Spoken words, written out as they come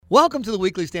Welcome to the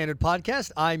Weekly Standard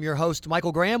Podcast. I'm your host,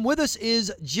 Michael Graham. With us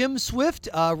is Jim Swift,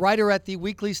 writer at the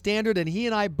Weekly Standard, and he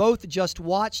and I both just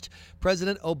watched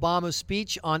President Obama's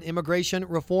speech on immigration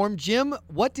reform. Jim,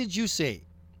 what did you see?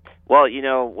 Well,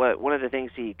 one of the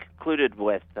things he concluded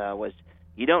with was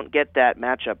you don't get that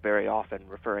matchup very often,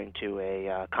 referring to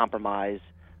a compromise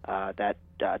that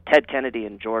Ted Kennedy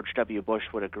and George W. Bush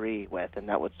would agree with, and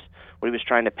that was what he was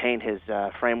trying to paint his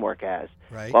framework as.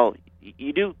 Right. Well,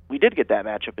 we did get that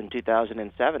matchup in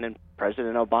 2007, and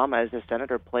President Obama, as a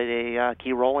senator, played a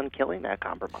key role in killing that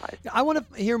compromise. I want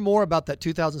to hear more about that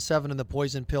 2007 and the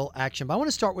poison pill action, but I want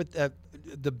to start with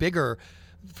the bigger,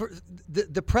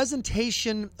 the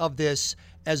presentation of this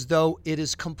as though it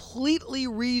is completely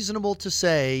reasonable to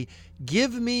say,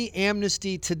 give me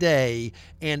amnesty today,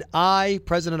 and I,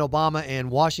 President Obama,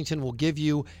 and Washington will give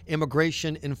you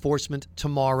immigration enforcement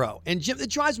tomorrow. And Jim,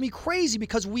 it drives me crazy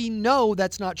because we know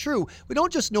that's not true. We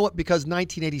don't just know it because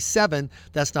 1987,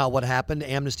 that's not what happened.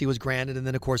 Amnesty was granted, and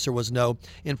then, of course, there was no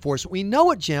enforcement. We know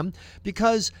it, Jim,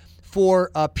 because for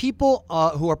people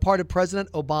who are part of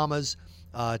President Obama's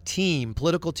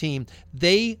political team,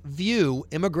 they view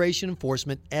immigration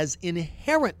enforcement as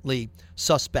inherently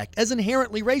suspect, as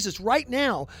inherently racist. Right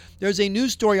now, there's a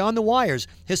news story on the wires.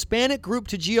 Hispanic group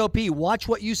to GOP, watch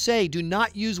what you say. Do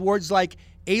not use words like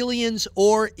aliens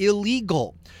or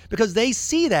illegal, because they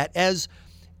see that as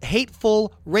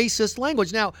hateful, racist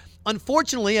language. Now,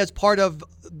 unfortunately, as part of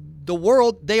the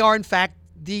world, they are, in fact,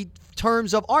 the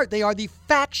terms of art. They are the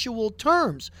factual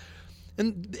terms.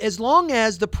 And as long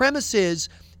as the premise is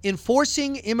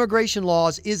enforcing immigration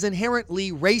laws is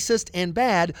inherently racist and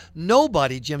bad,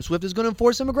 nobody, Jim Swift, is going to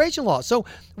enforce immigration laws. So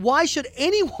why should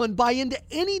anyone buy into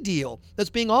any deal that's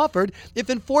being offered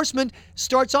if enforcement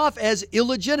starts off as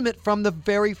illegitimate from the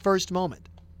very first moment?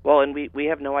 Well, and we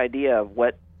have no idea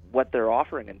what they're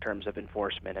offering in terms of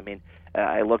enforcement. I mean,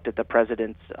 I looked at the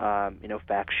president's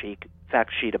fact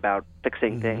sheet about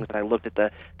fixing things, and I looked at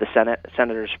the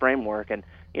senator's framework. And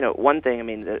one thing, I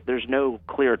mean, there's no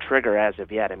clear trigger as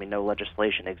of yet. I mean, no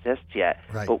legislation exists yet.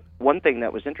 Right. But one thing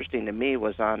that was interesting to me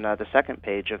was on the second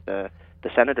page of the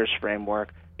senator's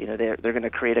framework. They're going to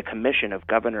create a commission of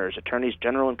governors, attorneys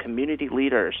general, and community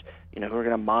leaders, who are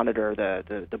going to monitor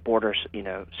the border,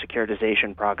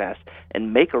 securitization progress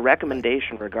and make a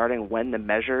recommendation regarding when the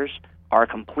measures are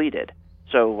completed.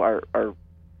 So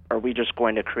are we just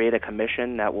going to create a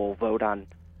commission that will vote on,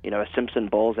 a Simpson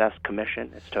Bowles-esque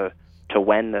commission as to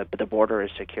when the border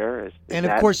is secure? And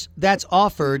of course, that's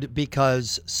offered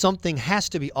because something has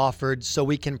to be offered so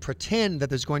we can pretend that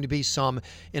there's going to be some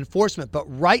enforcement. But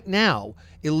right now,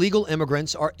 illegal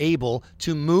immigrants are able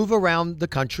to move around the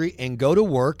country and go to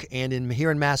work. And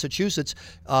here in Massachusetts,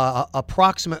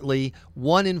 approximately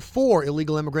 1 in 4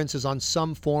 illegal immigrants is on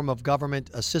some form of government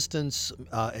assistance,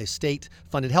 a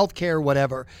state-funded health care,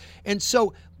 whatever. And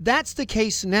so that's the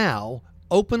case now,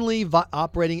 openly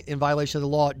operating in violation of the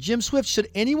law. Jim Swift, should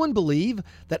anyone believe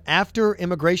that after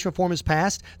immigration reform is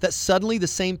passed, that suddenly the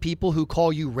same people who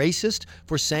call you racist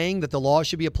for saying that the law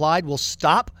should be applied will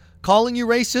stop calling you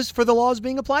racist for the laws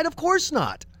being applied? Of course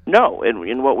not. No,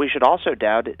 and what we should also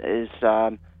doubt is,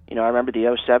 I remember the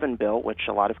 2007 bill, which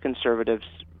a lot of conservatives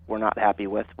were not happy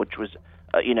with, which was,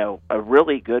 a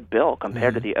really good bill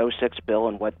compared to the 2006 bill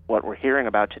and what we're hearing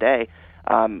about today.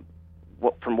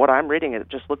 From what I'm reading, it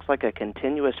just looks like a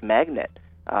continuous magnet.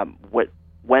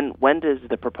 When does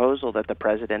the proposal that the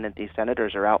president and these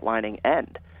senators are outlining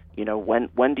end?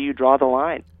 When do you draw the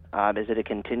line? Is it a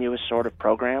continuous sort of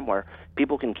program where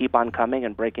people can keep on coming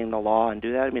and breaking the law and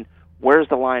do that? I mean, where's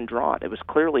the line drawn? It was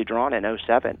clearly drawn in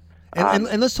 2007.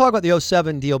 And let's talk about the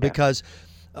 2007 deal, because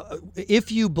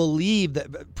if you believe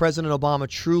that President Obama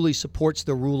truly supports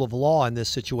the rule of law in this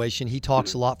situation, he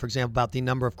talks a lot, for example, about the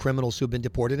number of criminals who've been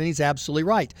deported, and he's absolutely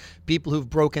right. People who've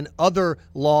broken other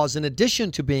laws in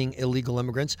addition to being illegal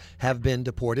immigrants have been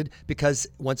deported because,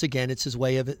 once again, it's his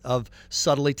way of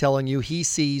subtly telling you he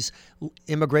sees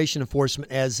immigration enforcement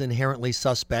as inherently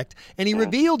suspect. And he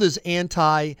revealed his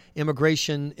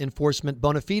anti-immigration enforcement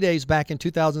bona fides back in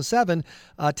 2007.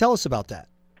 Tell us about that.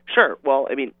 Sure. Well,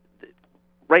 I mean,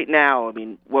 right now, I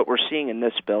mean, what we're seeing in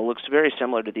this bill looks very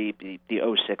similar to the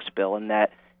 2006 bill in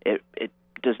that it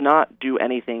does not do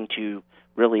anything to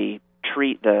really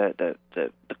treat the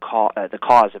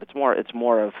cause of it's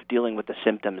more of dealing with the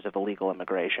symptoms of illegal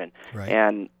immigration. Right.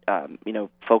 And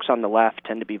folks on the left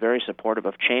tend to be very supportive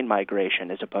of chain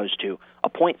migration as opposed to a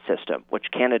point system, which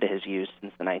Canada has used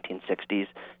since the 1960s,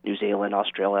 New Zealand,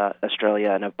 Australia,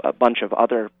 and a bunch of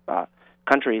other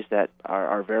countries that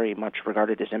are very much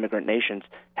regarded as immigrant nations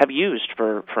have used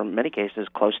for many cases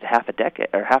close to half a decade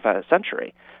or half a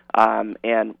century.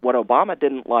 And what Obama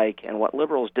didn't like and what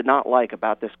liberals did not like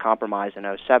about this compromise in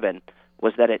 '07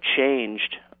 was that it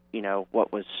changed,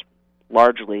 what was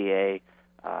largely a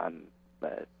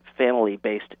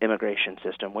family-based immigration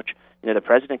system, which the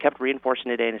president kept reinforcing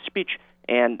today in his speech,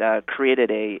 and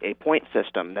created a point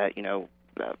system that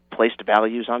placed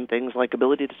values on things like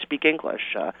ability to speak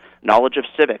English, knowledge of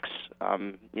civics,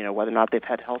 whether or not they've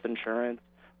had health insurance,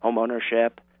 home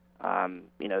ownership,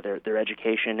 their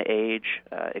education, age,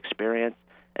 experience,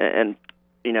 and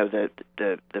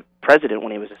the president,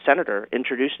 when he was a senator,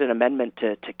 introduced an amendment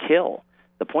to kill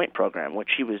the point program, which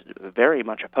he was very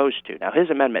much opposed to. Now, his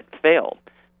amendment failed,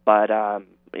 but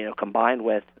combined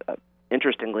with,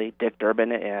 interestingly, Dick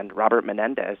Durbin and Robert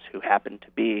Menendez, who happened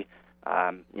to be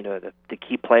the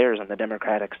key players on the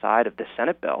Democratic side of the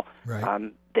Senate bill,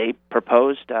 right. They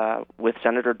proposed with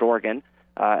Senator Dorgan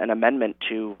an amendment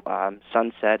to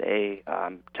sunset a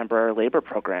temporary labor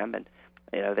program, and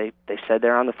they said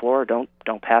there on the floor, don't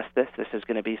pass this. This is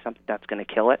going to be something that's going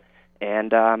to kill it.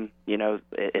 And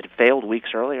it failed weeks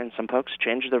earlier, and some folks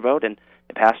changed their vote, and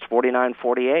it passed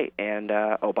 49-48, and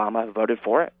Obama voted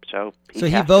for it. So he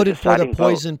voted for the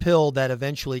poison pill that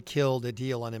eventually killed a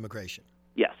deal on immigration.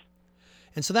 Yes.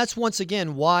 And so that's once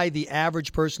again why the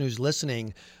average person who's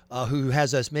listening, who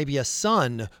has maybe a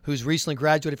son who's recently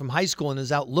graduated from high school and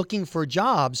is out looking for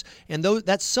jobs, and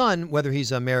that son, whether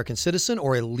he's an American citizen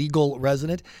or a legal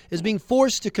resident, is being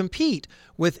forced to compete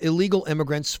with illegal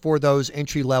immigrants for those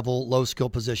entry-level, low-skill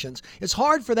positions. It's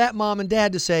hard for that mom and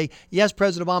dad to say, yes,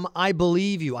 President Obama, I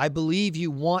believe you. I believe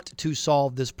you want to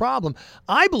solve this problem.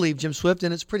 I believe, Jim Swift,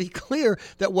 and it's pretty clear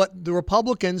that what the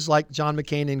Republicans like John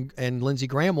McCain and Lindsey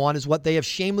Graham want is what they have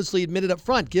shamelessly admitted up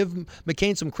front. Give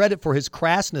McCain some credit for his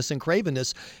crassness and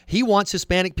cravenness. He wants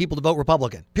Hispanic people to vote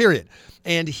Republican, period.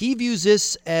 And he views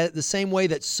this the same way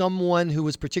that someone who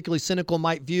is particularly cynical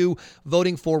might view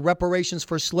voting for reparations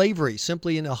for slavery,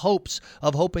 simply in the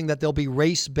hoping that there'll be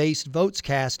race-based votes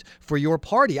cast for your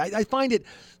party. I find it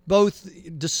both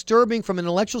disturbing from an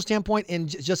intellectual standpoint and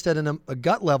just at a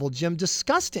gut level, Jim,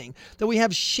 disgusting that we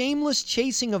have shameless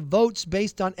chasing of votes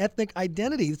based on ethnic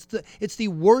identity. It's the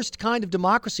worst kind of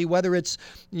democracy, whether it's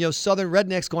Southern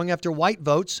rednecks going after white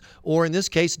votes or, in this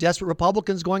case, desperate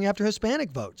Republicans going after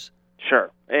Hispanic votes. Sure.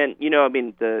 And,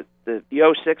 the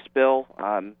 06 bill,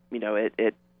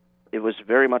 it was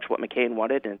very much what McCain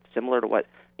wanted, and similar to what,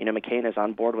 McCain is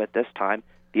on board with this time.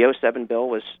 The 07 bill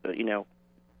was,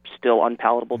 still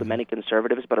unpalatable to many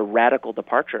conservatives, but a radical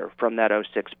departure from that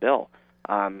 06 bill.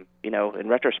 In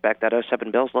retrospect, that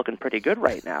 07 bill is looking pretty good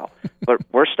right now, but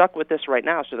we're stuck with this right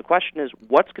now. So the question is,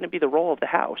 what's going to be the role of the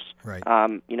House? Right.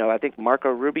 I think Marco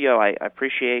Rubio, I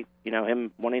appreciate,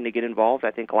 him wanting to get involved.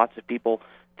 I think lots of people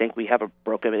think we have a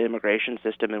broken immigration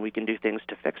system and we can do things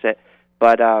to fix it.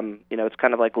 But, it's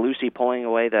kind of like Lucy pulling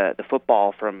away the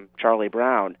football from Charlie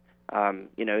Brown.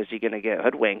 Is he going to get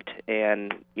hoodwinked?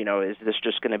 And, is this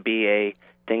just going to be a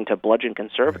thing to bludgeon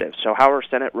conservatives? So how are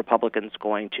Senate Republicans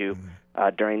going to,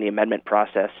 during the amendment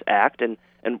process, act? And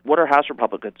what are House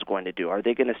Republicans going to do? Are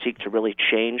they going to seek to really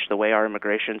change the way our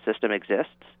immigration system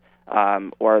exists?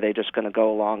 Or are they just going to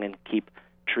go along and keep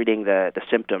treating the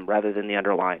symptom rather than the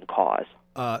underlying cause?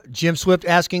 Jim Swift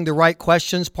asking the right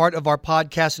questions, part of our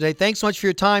podcast today. Thanks so much for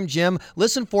your time, Jim.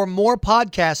 Listen for more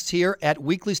podcasts here at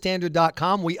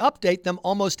weeklystandard.com. We update them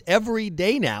almost every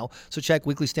day now, so check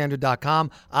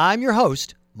weeklystandard.com. I'm your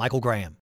host, Michael Graham.